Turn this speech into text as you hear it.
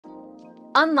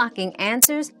unlocking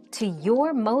answers to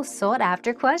your most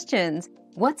sought-after questions.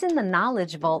 What's in the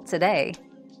Knowledge Vault today?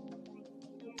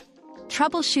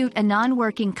 Troubleshoot a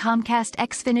non-working Comcast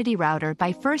Xfinity router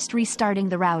by first restarting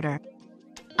the router.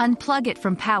 Unplug it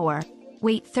from power,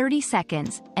 wait 30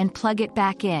 seconds, and plug it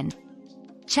back in.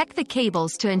 Check the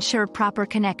cables to ensure proper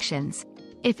connections.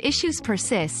 If issues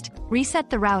persist, reset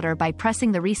the router by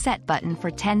pressing the reset button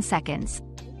for 10 seconds.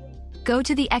 Go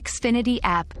to the Xfinity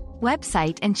app,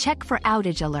 website and check for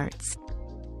outage alerts.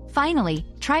 Finally,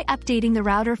 try updating the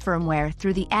router firmware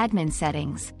through the admin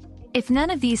settings. If none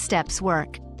of these steps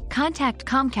work, contact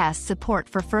Comcast support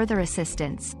for further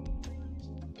assistance.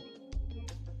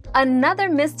 Another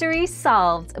mystery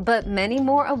solved, but many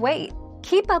more await.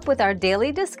 Keep up with our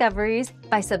daily discoveries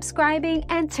by subscribing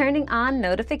and turning on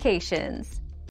notifications.